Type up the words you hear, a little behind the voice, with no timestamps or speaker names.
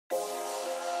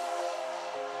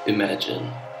Imagine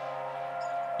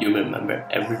you remember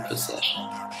every possession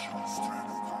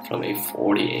from a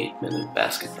 48-minute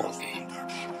basketball game,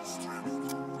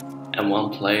 and one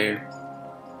player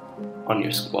on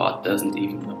your squad doesn't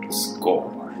even know the score.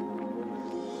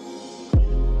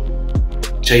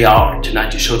 JR,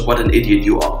 tonight you showed what an idiot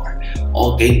you are.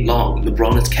 All game long,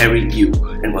 LeBron is carrying you,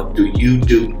 and what do?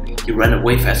 You ran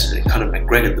away faster than Conor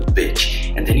McGregor the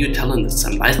bitch, and then you tell him that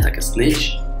some lies like a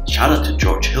snitch? Shout out to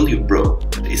George Hill, you bro,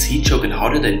 but is he choking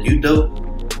harder than you though?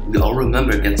 We all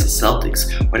remember against the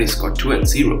Celtics when he scored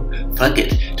 2-0. Fuck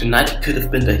it, tonight he could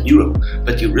have been the hero,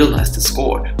 but you realized the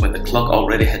score when the clock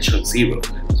already had shown 0.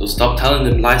 So stop telling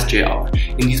them lies, JR.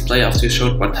 In these playoffs you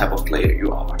showed what type of player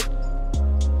you are.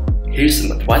 Here's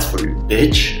some advice for you,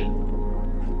 bitch.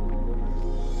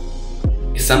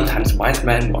 A sometimes wise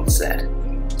man once said,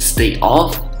 stay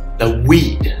off the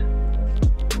weed.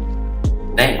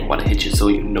 Damn, I wanna hit you so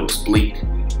your nose bleed.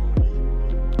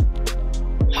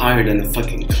 Higher than a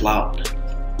fucking cloud.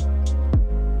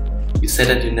 You said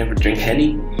that you never drink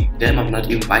Henny? Damn, I'm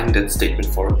not even buying that statement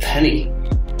for a penny.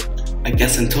 I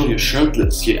guess until you're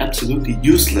shirtless, you're absolutely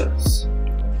useless.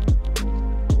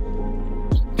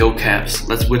 Yo Cavs,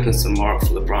 let's witness some more of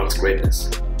LeBron's greatness.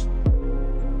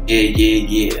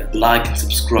 Yeah, like and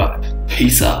subscribe.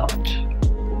 Peace out.